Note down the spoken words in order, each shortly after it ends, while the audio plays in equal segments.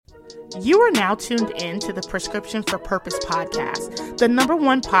You are now tuned in to the Prescription for Purpose podcast, the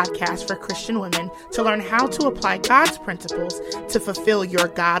 #1 podcast for Christian women to learn how to apply God's principles to fulfill your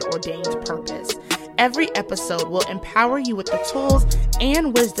God-ordained purpose. Every episode will empower you with the tools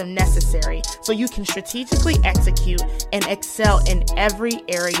and wisdom necessary so you can strategically execute and excel in every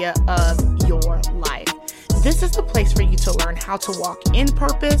area of your life. This is the place for you to learn how to walk in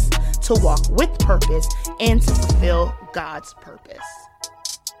purpose, to walk with purpose, and to fulfill God's purpose.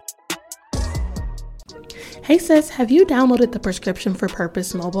 Hey sis, have you downloaded the Prescription for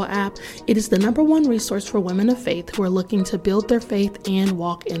Purpose mobile app? It is the #1 resource for women of faith who are looking to build their faith and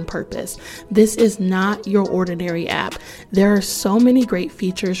walk in purpose. This is not your ordinary app. There are so many great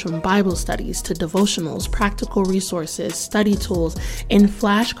features, from Bible studies to devotionals, practical resources, study tools, and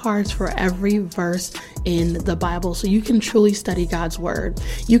flashcards for every verse in the Bible so you can truly study God's word.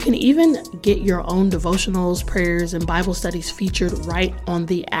 You can even get your own devotionals, prayers, and Bible studies featured right on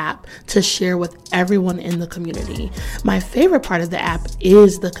the app to share with everyone in the community. My favorite part of the app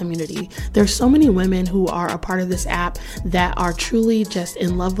is the community. There's so many women who are a part of this app that are truly just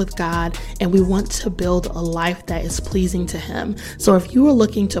in love with God, and we want to build a life that is pleasing to Him. So if you are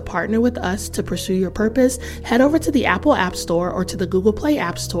looking to partner with us to pursue your purpose, head over to the Apple App Store or to the Google Play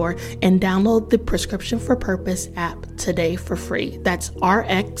App Store and download the Prescription for Purpose app today for free. That's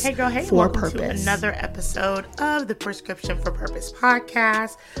RX for Purpose. To another episode of the Prescription for Purpose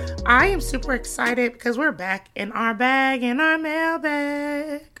podcast. I am super excited because we're back in our bag, in our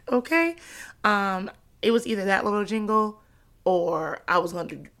mailbag. Okay. It was either that little jingle or I was going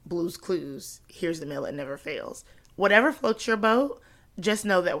to do Blue's Clues. Here's the mail, it never fails. Whatever floats your boat, just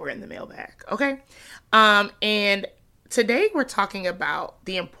know that we're in the mailbag. Okay. And today we're talking about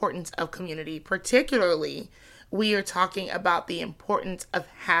the importance of community. Particularly, we are talking about the importance of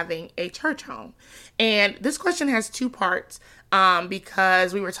having a church home. And this question has two parts.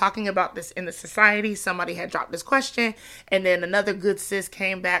 Because we were talking about this in the society. Somebody had dropped this question, and then another good sis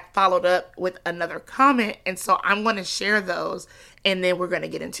came back, followed up with another comment. And so I'm going to share those, and then we're going to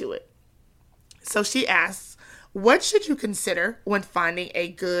get into it. So she asks, what should you consider when finding a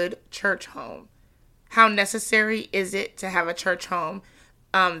good church home? How necessary is it to have a church home,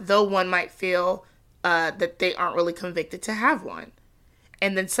 though one might feel that they aren't really convicted to have one?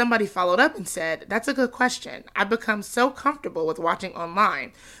 And then somebody followed up and said, that's a good question. I've become so comfortable with watching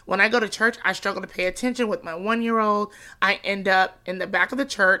online. When I go to church, I struggle to pay attention with my 1-year-old. I end up in the back of the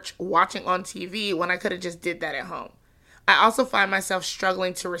church watching on TV when I could have just did that at home. I also find myself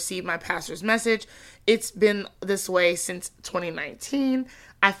struggling to receive my pastor's message. It's been this way since 2019.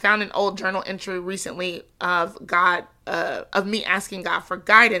 I found an old journal entry recently of me asking God for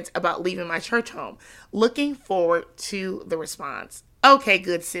guidance about leaving my church home. Looking forward to the response. Okay,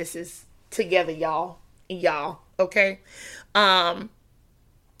 good sisters, together, y'all, okay?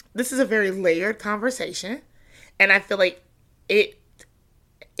 This is a very layered conversation, and I feel like it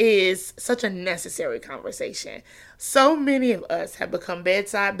is such a necessary conversation. So many of us have become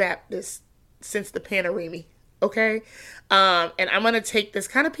bedside Baptists since the Panorama, okay? And I'm going to take this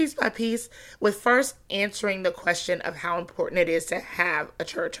kind of piece by piece with first answering the question of how important it is to have a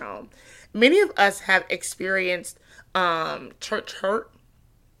church home. Many of us have experienced church hurt,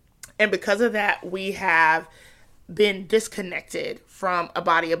 and because of that we have been disconnected from a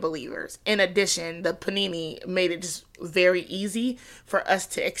body of believers. In addition, the Panini made it just very easy for us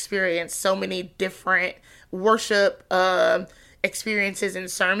to experience so many different worship experiences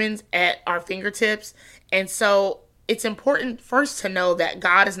and sermons at our fingertips. And so it's important first to know that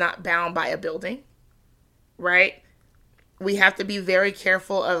God is not bound by a building, right? We have to be very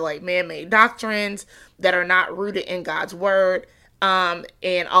careful of man-made doctrines that are not rooted in God's word,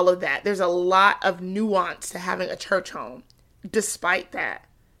 and all of that. There's a lot of nuance to having a church home. Despite that,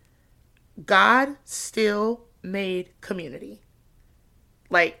 God still made community.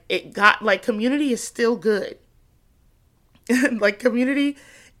 Community is still good. Community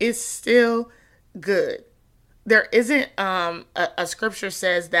is still good. There isn't a scripture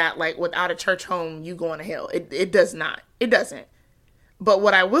says that without a church home you going to hell. It does not. It doesn't. But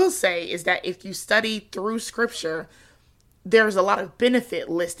what I will say is that if you study through scripture, there's a lot of benefit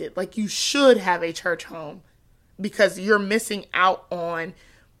listed. You should have a church home because you're missing out on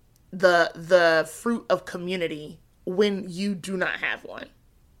the fruit of community when you do not have one.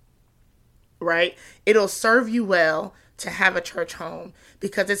 Right? It'll serve you well to have a church home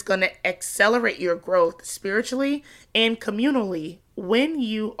because it's going to accelerate your growth spiritually and communally when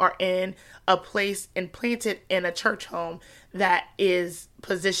you are in a place and planted in a church home that is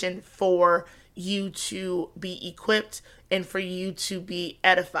positioned for you to be equipped and for you to be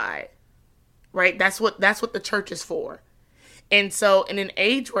edified. Right? That's what the church is for. And so in an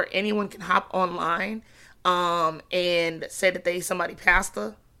age where anyone can hop online and say that they somebody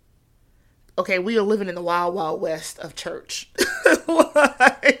pastor, okay, we are living in the wild, wild west of church.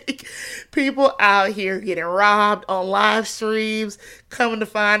 Like, people out here getting robbed on live streams, coming to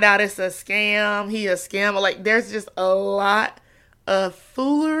find out it's a scam. He a scammer. Like, there's just a lot of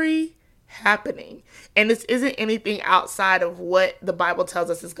foolery happening. And this isn't anything outside of what the Bible tells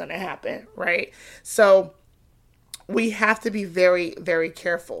us is going to happen, right? So we have to be very, very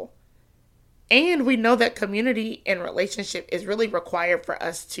careful. And we know that community and relationship is really required for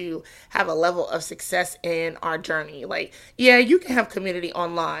us to have a level of success in our journey. Like, yeah, you can have community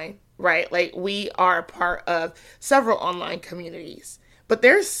online, right? Like, we are a part of several online communities, but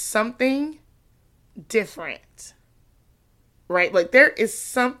there's something different, right? Like, there is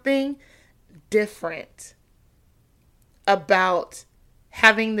something different about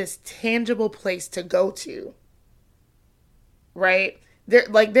having this tangible place to go to, right?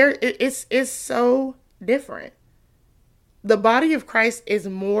 It's so different. The body of Christ is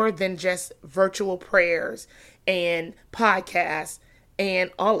more than just virtual prayers and podcasts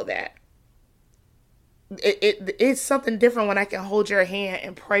and all of that. It's something different when I can hold your hand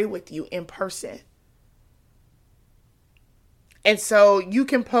and pray with you in person. And so you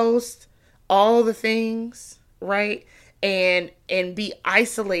can post all the things, right? And be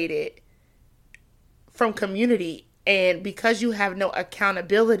isolated from community. And because you have no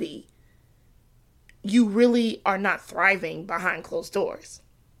accountability, you really are not thriving behind closed doors.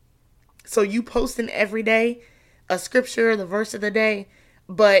 So you posting every day a scripture, the verse of the day,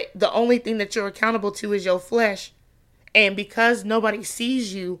 but the only thing that you're accountable to is your flesh. And because nobody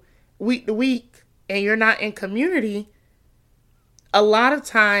sees you week to week and you're not in community, a lot of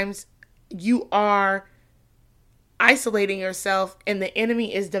times you are isolating yourself and the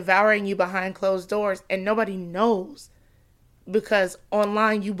enemy is devouring you behind closed doors and nobody knows, because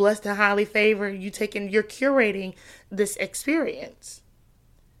online you blessed and highly favored, you're curating this experience.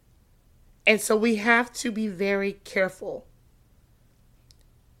 And so we have to be very careful.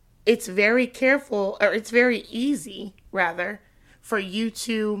 It's very easy rather for you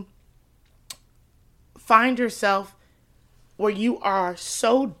to find yourself where you are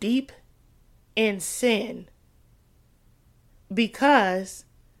so deep in sin because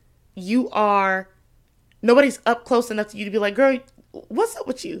nobody's up close enough to you to be like, girl, what's up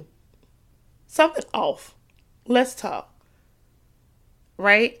with you? Something's off. Let's talk.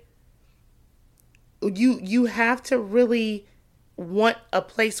 Right? You have to really want a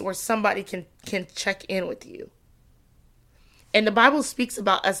place where somebody can check in with you. And the Bible speaks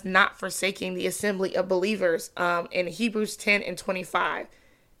about us not forsaking the assembly of believers in Hebrews 10 and 25.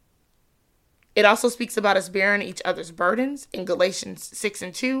 It also speaks about us bearing each other's burdens in Galatians 6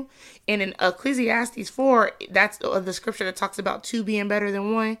 and 2. And in Ecclesiastes 4, that's the scripture that talks about two being better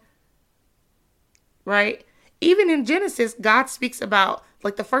than one. Right? Even in Genesis, God speaks about,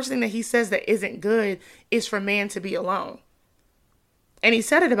 like, the first thing that he says that isn't good is for man to be alone. And he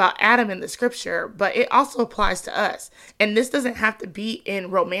said it about Adam in the scripture, but it also applies to us. And this doesn't have to be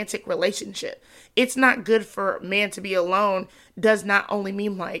in romantic relationship. It's not good for man to be alone does not only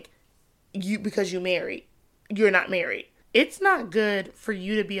mean like, because you're not married. It's not good for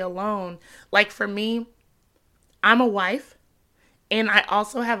you to be alone. Like for me, I'm a wife and I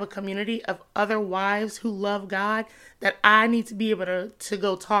also have a community of other wives who love God that I need to be able to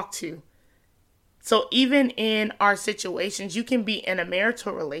go talk to. So even in our situations, you can be in a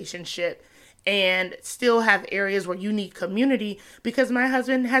marital relationship and still have areas where you need community, because my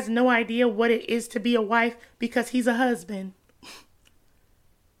husband has no idea what it is to be a wife because he's a husband.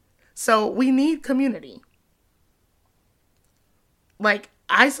 So we need community. Like,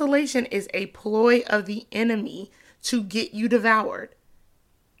 isolation is a ploy of the enemy to get you devoured.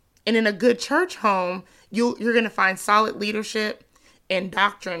 And in a good church home, you're going to find solid leadership and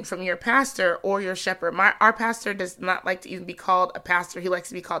doctrine from your pastor or your shepherd. Our pastor does not like to even be called a pastor. He likes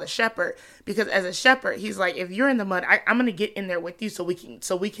to be called a shepherd, because as a shepherd, he's like, if you're in the mud, I'm going to get in there with you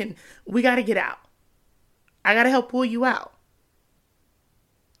we got to get out. I got to help pull you out.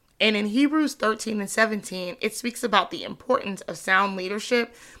 And in Hebrews 13 and 17, it speaks about the importance of sound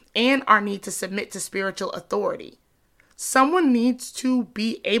leadership and our need to submit to spiritual authority. Someone needs to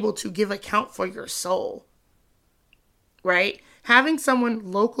be able to give account for your soul, right? Having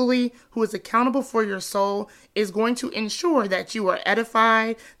someone locally who is accountable for your soul is going to ensure that you are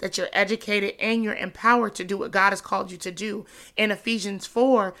edified, that you're educated, and you're empowered to do what God has called you to do. In Ephesians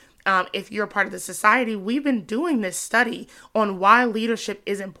 4, if you're a part of the society, we've been doing this study on why leadership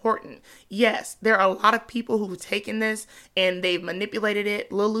is important. Yes, there are a lot of people who've taken this and they've manipulated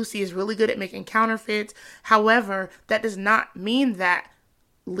it. Lil Lucy is really good at making counterfeits. However, that does not mean that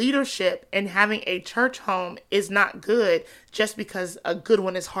leadership and having a church home is not good just because a good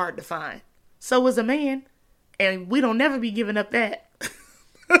one is hard to find. So is a man, and we don't never be giving up that.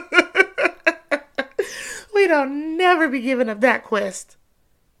 We don't never be giving up that quest.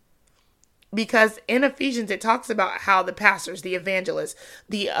 Because in Ephesians, it talks about how the pastors, the evangelists,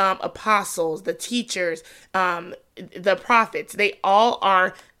 the apostles, the teachers, the prophets, they all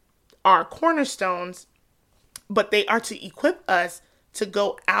are cornerstones, but they are to equip us to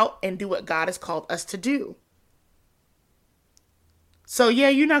go out and do what God has called us to do. So yeah,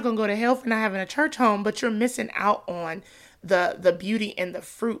 you're not going to go to hell for not having a church home, but you're missing out on the beauty and the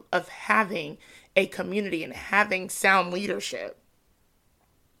fruit of having a community and having sound leadership.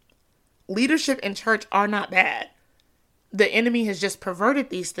 Leadership and church are not bad. The enemy has just perverted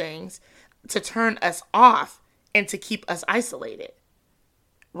these things to turn us off and to keep us isolated,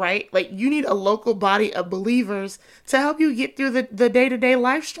 right? Like, you need a local body of believers to help you get through the day-to-day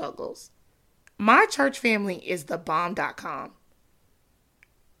life struggles. My church family is thebomb.com.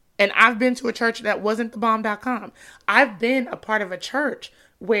 And I've been to a church that wasn't thebomb.com. I've been a part of a church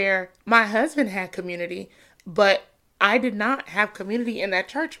where my husband had community, but I did not have community in that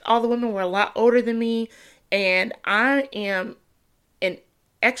church. All the women were a lot older than me, and I am an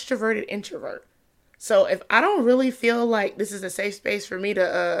extroverted introvert. So if I don't really feel like this is a safe space for me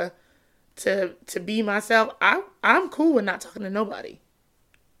to be myself, I'm cool with not talking to nobody.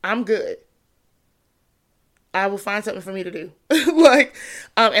 I'm good. I will find something for me to do.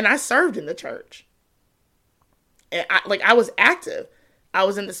 And I served in the church. And I was active. I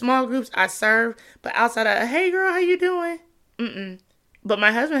was in the small groups. I served. But outside of, hey girl, how you doing? But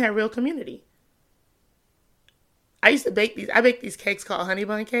my husband had real community. I baked these cakes called honey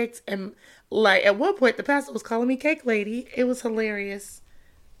bun cakes. And like, at one point, the pastor was calling me cake lady. It was hilarious.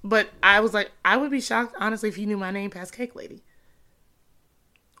 But I was like, I would be shocked, honestly, if you knew my name past cake lady.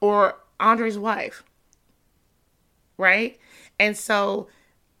 Or Andre's wife. Right? And so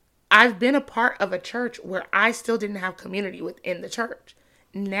I've been a part of a church where I still didn't have community within the church.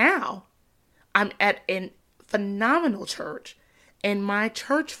 Now I'm at a phenomenal church, and my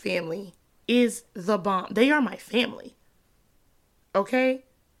church family is the bomb. They are my family. Okay?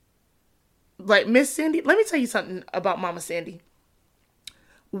 Like Miss Cindy, let me tell you something about Mama Cindy.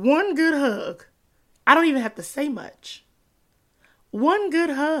 One good hug. I don't even have to say much. One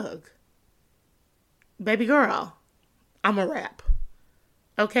good hug. Baby girl, I'm a wrap.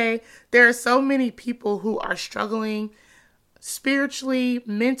 Okay? There are so many people who are struggling spiritually,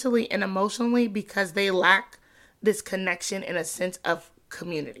 mentally, and emotionally because they lack this connection and a sense of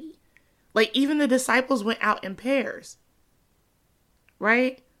community. Like, even the disciples went out in pairs.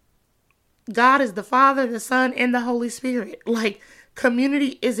 Right? God is the Father, the Son, and the Holy Spirit. Like,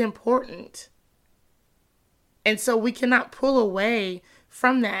 community is important. And so we cannot pull away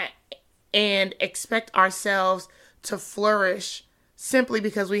from that and expect ourselves to flourish simply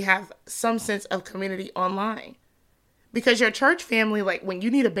because we have some sense of community online. Because your church family, like when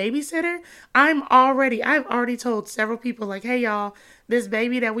you need a babysitter, I've already told several people, like, hey y'all, this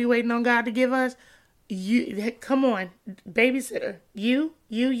baby that we waiting on God to give us, come on, babysitter, you.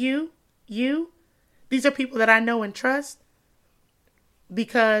 These are people that I know and trust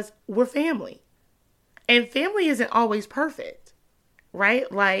because we're family. And family isn't always perfect,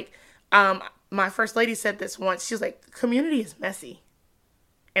 right? Like, my first lady said this once. She was like, community is messy.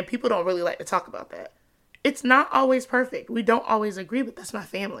 And people don't really like to talk about that. It's not always perfect. We don't always agree, but that's my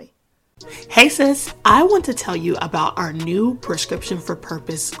family. Hey sis, I want to tell you about our new Prescription for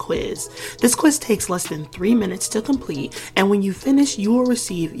Purpose quiz. This quiz takes less than 3 minutes to complete, and when you finish, you will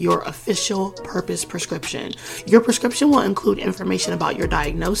receive your official purpose prescription. Your prescription will include information about your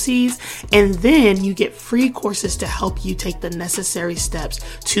diagnoses, and then you get free courses to help you take the necessary steps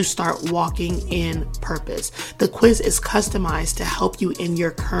to start walking in purpose. The quiz is customized to help you in your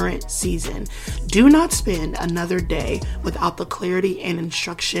current season. Do not spend another day without the clarity and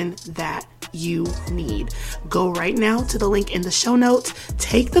instruction that you need. Go right now to the link in the show notes,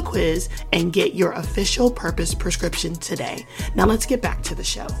 take the quiz, and get your official purpose prescription today. Now let's get back to the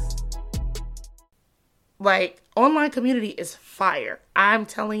show. Like, online community is fire. I'm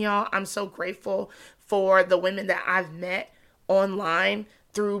telling y'all, I'm so grateful for the women that I've met online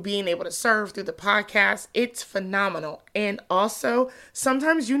through being able to serve through the podcast. It's phenomenal. And also,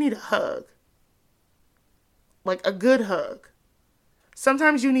 sometimes you need a hug. Like a good hug.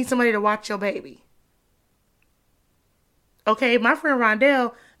 Sometimes you need somebody to watch your baby. Okay, my friend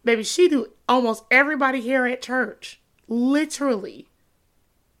Rondell Baby, she knew almost everybody here at church. Literally.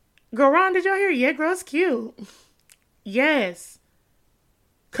 Girl, Ron, did y'all hear? Yeah, girl, it's cute. Yes.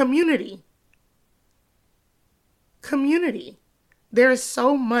 Community. Community. There is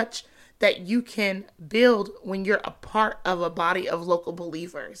so much that you can build when you're a part of a body of local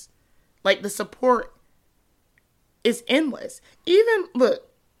believers. Like, the support is endless. Even, look,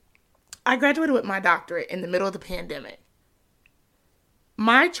 I graduated with my doctorate in the middle of the pandemic.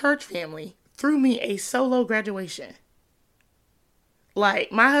 My church family threw me a solo graduation.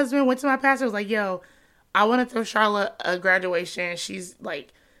 Like, my husband went to my pastor, was like, yo, I want to throw Charlotte a graduation. She's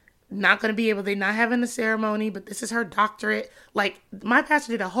like not going to be able, they're not having a ceremony, but this is her doctorate. Like, my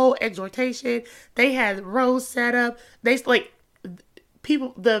pastor did a whole exhortation. They had rows set up. They like,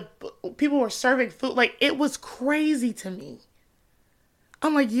 people were serving food. Like, it was crazy to me.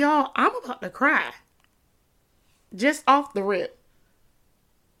 I'm like, y'all, I'm about to cry. Just off the rip.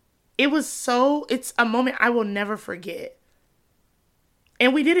 It's a moment I will never forget.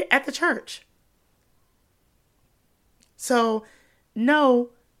 And we did it at the church. So, no,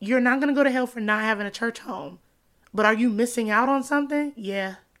 you're not going to go to hell for not having a church home. But are you missing out on something?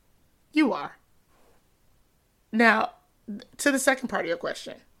 Yeah, you are. Now, to the second part of your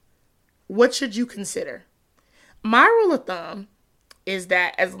question. What should you consider? My rule of thumb is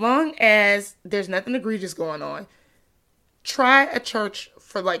that as long as there's nothing egregious going on, try a church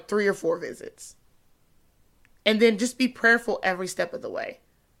for like 3 or 4 visits. And then just be prayerful every step of the way.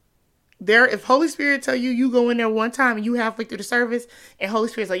 If Holy Spirit tell you go in there one time and you halfway through the service and Holy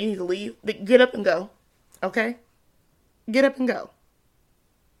Spirit's like, you need to leave, get up and go. Okay? Get up and go.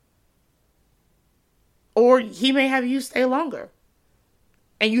 Or he may have you stay longer.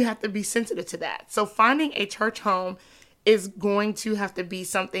 And you have to be sensitive to that. So finding a church home is going to have to be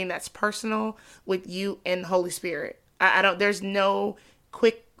something that's personal with you and Holy Spirit. There's no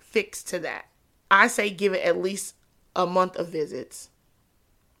quick fix to that. I say give it at least a month of visits.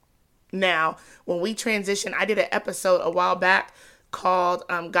 Now, when we transition, I did an episode a while back called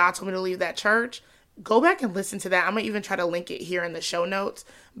God Told Me to Leave That Church. Go back and listen to that. I'm going to even try to link it here in the show notes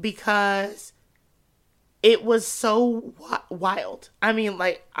because it was so wild. I mean,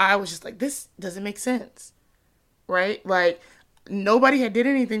 like, I was just like, this doesn't make sense. Right? Like, nobody had did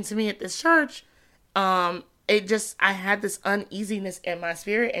anything to me at this church. I had this uneasiness in my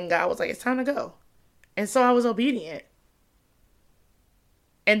spirit and God was like, it's time to go. And so I was obedient.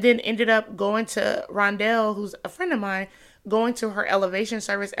 And then ended up going to Rondell, who's a friend of mine, going to her elevation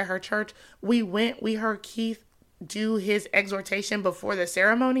service at her church. We heard Keith do his exhortation before the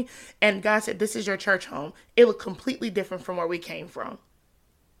ceremony. And God said, this is your church home. It looked completely different from where we came from.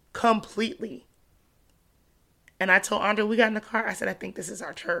 Completely. And I told Andre, we got in the car. I said, I think this is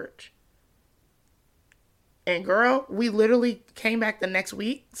our church. And girl, we literally came back the next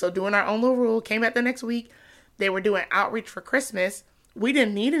week. So doing our own little rule, came back the next week. They were doing outreach for Christmas. We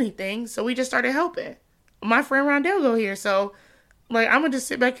didn't need anything, so we just started helping. My friend Rondell go here, so like I'm gonna just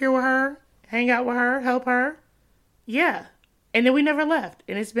sit back here with her, hang out with her, help her. Yeah. And then we never left.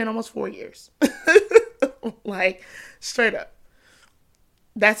 And it's been almost 4 years. Like, straight up.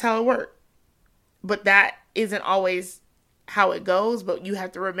 That's how it worked. But that isn't always how it goes, but you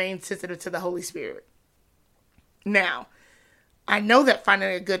have to remain sensitive to the Holy Spirit. Now, I know that finding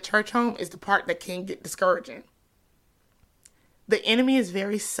a good church home is the part that can get discouraging. The enemy is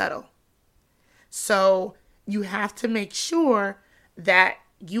very subtle. So you have to make sure that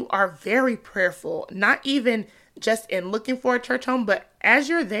you are very prayerful, not even just in looking for a church home, but as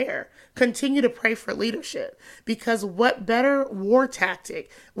you're there, continue to pray for leadership. Because what better war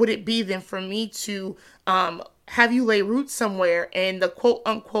tactic would it be than for me to have you lay roots somewhere and the quote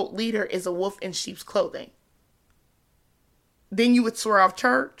unquote leader is a wolf in sheep's clothing? Then you would swear off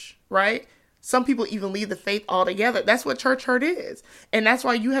church, right? Some people even leave the faith altogether. That's what church hurt is. And that's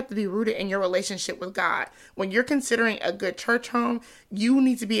why you have to be rooted in your relationship with God. When you're considering a good church home, you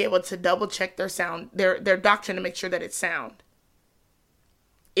need to be able to double check their doctrine to make sure that it's sound.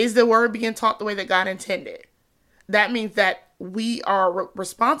 Is the word being taught the way that God intended? That means that we are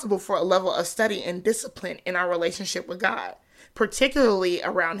responsible for a level of study and discipline in our relationship with God, particularly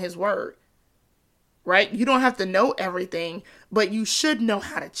around his word, right? You don't have to know everything, but you should know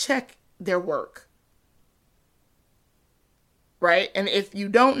how to check their work, right? And if you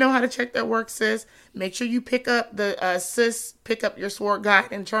don't know how to check their work, sis, make sure you pick up pick up your Sword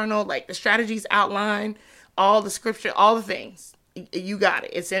Guide and Journal, like the strategies outlined, all the scripture, all the things. You got it.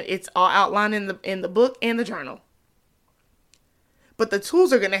 It's all outlined in the book and the journal. But the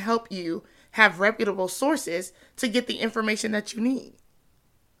tools are going to help you have reputable sources to get the information that you need.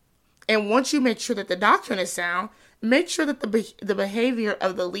 And once you make sure that the doctrine is sound, make sure that the behavior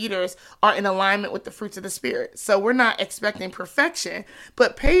of the leaders are in alignment with the fruits of the Spirit. So we're not expecting perfection,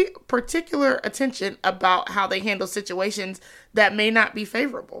 but pay particular attention about how they handle situations that may not be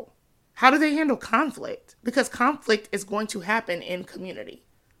favorable. How do they handle conflict? Because conflict is going to happen in community.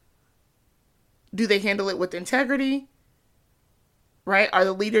 Do they handle it with integrity? Right? Are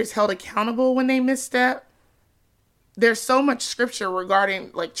the leaders held accountable when they misstep? There's so much scripture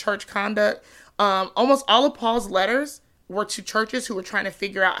regarding like church conduct. Almost all of Paul's letters were to churches who were trying to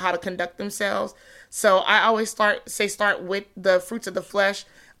figure out how to conduct themselves. So I always start with the fruits of the flesh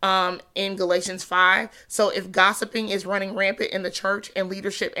in Galatians 5. So if gossiping is running rampant in the church and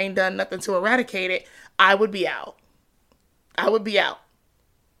leadership ain't done nothing to eradicate it, I would be out.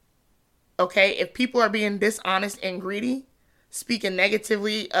 Okay, if people are being dishonest and greedy, speaking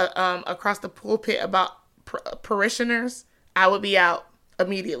negatively across the pulpit about parishioners, I would be out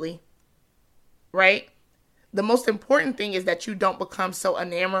immediately. Right? The most important thing is that you don't become so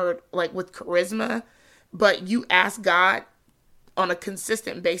enamored like with charisma, but you ask God on a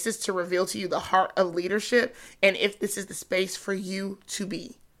consistent basis to reveal to you the heart of leadership and if this is the space for you to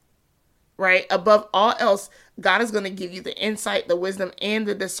be. Right? Above all else, God is going to give you the insight, the wisdom, and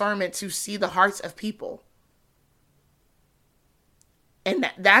the discernment to see the hearts of people. And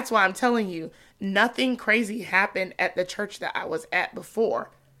that's why I'm telling you, nothing crazy happened at the church that I was at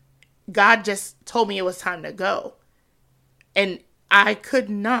before. God just told me it was time to go. And I could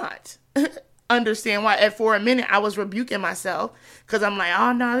not understand why. And for a minute, I was rebuking myself because I'm like,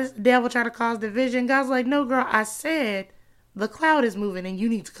 oh no, this devil trying to cause division. God's like, no, girl, I said the cloud is moving and you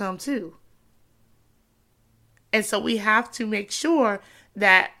need to come too. And so we have to make sure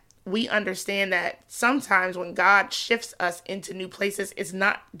that we understand that sometimes when God shifts us into new places, it's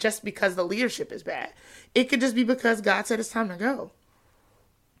not just because the leadership is bad. It could just be because God said it's time to go.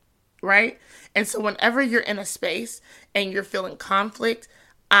 Right? And so whenever you're in a space and you're feeling conflict,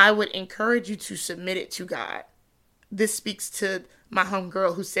 I would encourage you to submit it to God. This speaks to my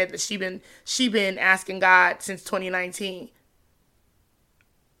homegirl who said that she been asking God since 2019.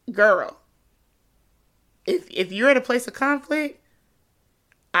 Girl, if you're at a place of conflict,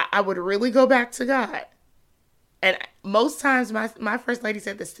 I would really go back to God. And most times, my first lady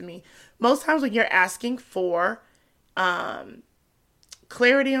said this to me, most times when you're asking for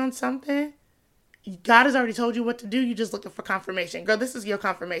clarity on something, God has already told you what to do. You're just looking for confirmation. Girl, this is your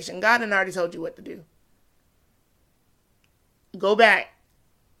confirmation. God had already told you what to do. Go back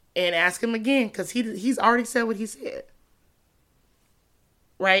and ask him again because he's already said what he said.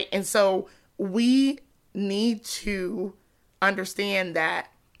 Right? And so we need to understand that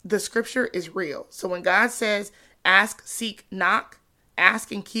the scripture is real. So when God says, ask, seek, knock,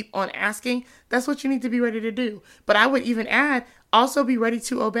 ask and keep on asking, that's what you need to be ready to do. But I would even add, also be ready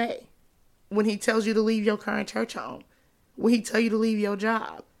to obey when he tells you to leave your current church home, when he tell you to leave your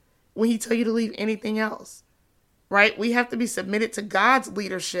job, when he tell you to leave anything else, right? We have to be submitted to God's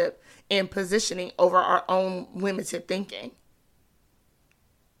leadership and positioning over our own limited thinking.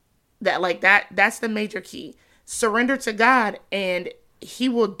 That's the major key. Surrender to God and he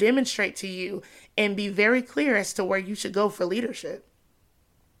will demonstrate to you and be very clear as to where you should go for leadership.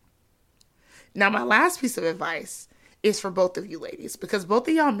 Now, my last piece of advice is for both of you ladies, because both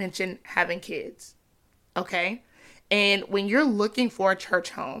of y'all mentioned having kids, okay? And when you're looking for a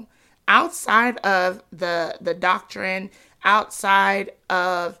church home, outside of the doctrine, outside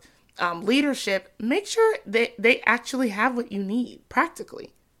of leadership, make sure that they actually have what you need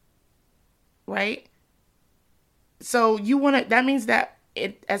practically, right? So that means that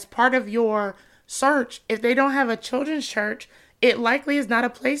as part of your search, if they don't have a children's church, it likely is not a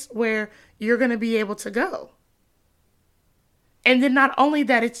place where you're going to be able to go. And then not only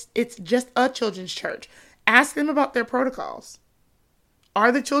that, it's just a children's church. Ask them about their protocols.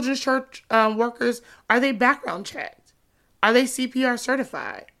 Are the children's church workers, are they background checked? Are they CPR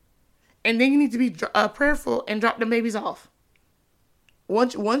certified? And then you need to be prayerful and drop the babies off.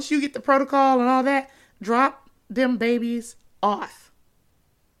 Once you get the protocol and all that, drop them babies off.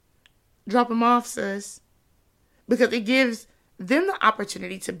 Drop them off, sis. Because it gives them the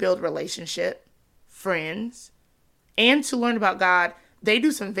opportunity to build relationship, friends, and to learn about God. They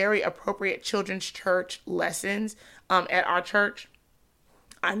do some very appropriate children's church lessons at our church.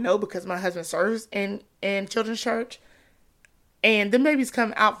 I know because my husband serves in children's church. And the babies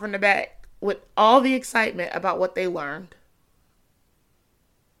come out from the back with all the excitement about what they learned.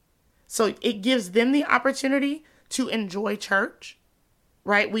 So it gives them the opportunity to enjoy church,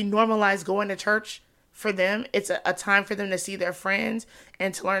 right? We normalize going to church for them. It's a time for them to see their friends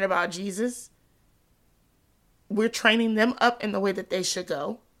and to learn about Jesus. We're training them up in the way that they should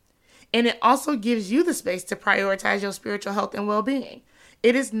go. And it also gives you the space to prioritize your spiritual health and well-being.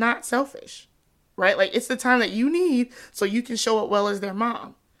 It is not selfish, right? Like, it's the time that you need so you can show up well as their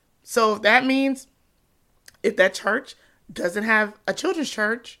mom. So if that means if that church doesn't have a children's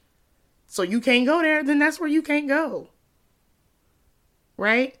church, so you can't go there, then that's where you can't go.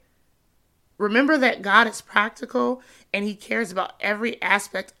 Right? Remember that God is practical and he cares about every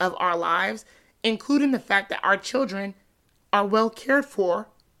aspect of our lives, including the fact that our children are well cared for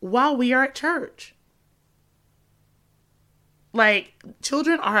while we are at church. Like,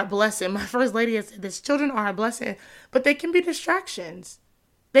 children are a blessing. My first lady has said this, children are a blessing, but they can be distractions.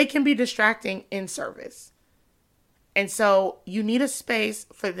 They can be distracting in service. And so you need a space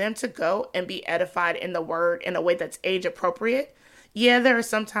for them to go and be edified in the word in a way that's age appropriate. Yeah, there are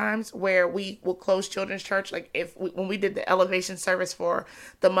some times where we will close children's church. Like when we did the elevation service for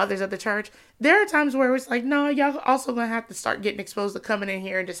the mothers of the church, there are times where it's like, no, y'all also going to have to start getting exposed to coming in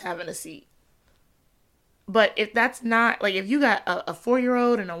here and just having a seat. But if that's not, like, if you got a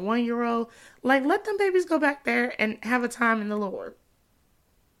 4-year-old and a 1-year-old, like, let them babies go back there and have a time in the Lord.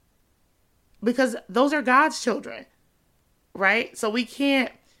 Because those are God's children, right? So we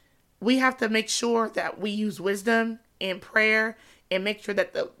have to make sure that we use wisdom in prayer and make sure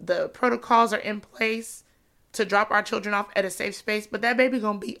that the protocols are in place to drop our children off at a safe space. But that baby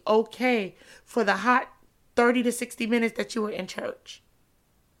going to be okay for the hot 30 to 60 minutes that you were in church.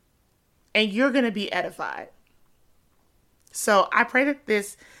 And you're going to be edified. So I pray that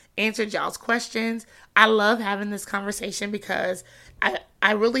this answered y'all's questions. I love having this conversation because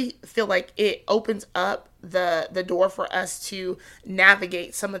I really feel like it opens up the door for us to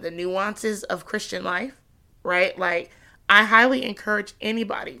navigate some of the nuances of Christian life, right? Like, I highly encourage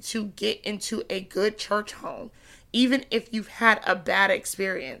anybody to get into a good church home, even if you've had a bad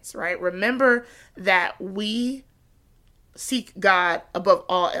experience, right? Remember that we seek God above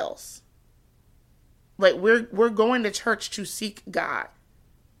all else. Like, we're going to church to seek God.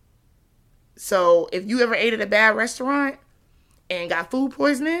 So if you ever ate at a bad restaurant and got food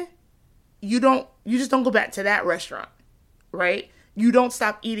poisoning, you just don't go back to that restaurant, right? You don't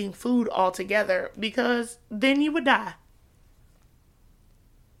stop eating food altogether because then you would die,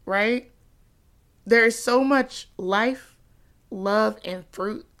 right? There is so much life, love, and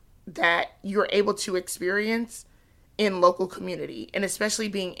fruit that you're able to experience in local community, and especially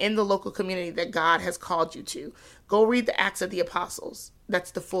being in the local community that God has called you to. Go read the Acts of the Apostles.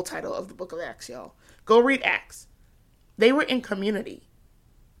 That's the full title of the book of Acts, y'all. Go read Acts. They were in community,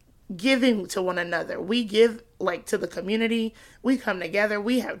 giving to one another. We give, like, to the community. We come together.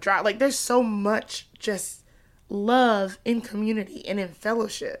 We have drive. Like, there's so much just love in community and in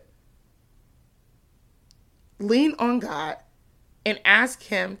fellowship. Lean on God and ask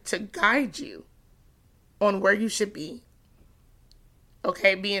him to guide you on where you should be.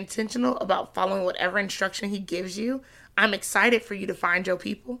 Okay, be intentional about following whatever instruction he gives you. I'm excited for you to find your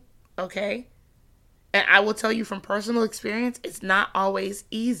people, okay? And I will tell you from personal experience, it's not always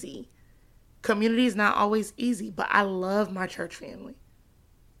easy. Community is not always easy, but I love my church family,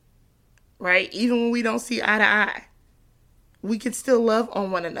 right? Even when we don't see eye to eye, we can still love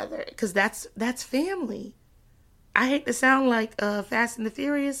on one another because that's family. I hate to sound like Fast and the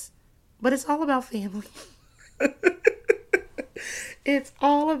Furious, but it's all about family. It's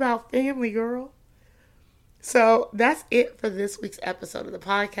all about family, girl. So that's it for this week's episode of the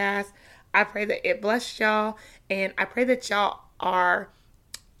podcast. I pray that it blessed y'all, and I pray that y'all are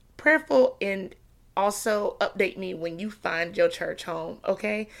prayerful and also update me when you find your church home,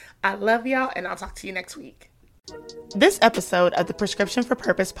 okay? I love y'all, and I'll talk to you next week. This episode of the Prescription for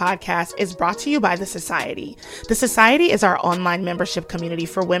Purpose podcast is brought to you by The Society. The Society is our online membership community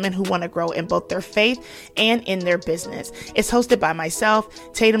for women who want to grow in both their faith and in their business. It's hosted by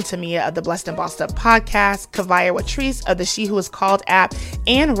myself, Tatum Tamia of the Blessed and Bossed Up podcast, Kavaya Watrice of the She Who Is Called app,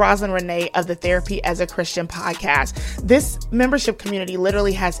 and Rosalind Renee of the Therapy as a Christian podcast. This membership community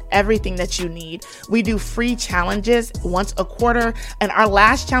literally has everything that you need. We do free challenges once a quarter, and our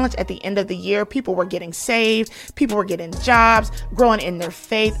last challenge at the end of the year, people were getting saved. People were getting jobs, growing in their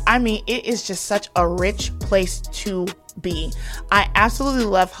faith. I mean, it is just such a rich place to be. I absolutely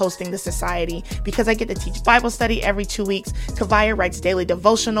love hosting the Society because I get to teach Bible study every 2 weeks. Kavaya writes daily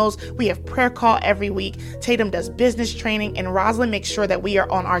devotionals. We have prayer call every week. Tatum does business training, and Rosalind makes sure that we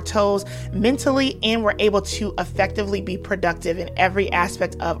are on our toes mentally and we're able to effectively be productive in every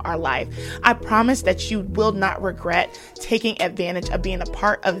aspect of our life. I promise that you will not regret taking advantage of being a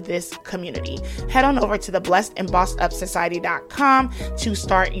part of this community. Head on over to the blessedandbossedupsociety.com to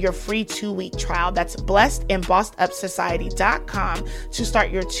start your free 2-week trial. That's blessedandbossedupsociety.com to start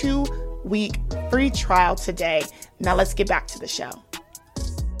your 2-week free trial today. Now let's get back to the show.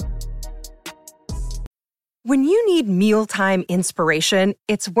 When you need mealtime inspiration,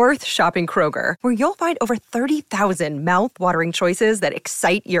 it's worth shopping Kroger, where you'll find over 30,000 mouth-watering choices that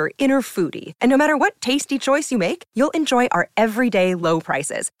excite your inner foodie. And no matter what tasty choice you make, you'll enjoy our everyday low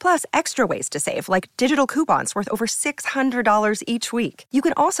prices, plus extra ways to save, like digital coupons worth over $600 each week. You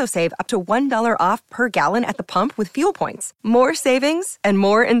can also save up to $1 off per gallon at the pump with fuel points. More savings and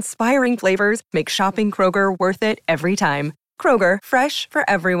more inspiring flavors make shopping Kroger worth it every time. Kroger, fresh for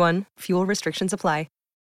everyone. Fuel restrictions apply.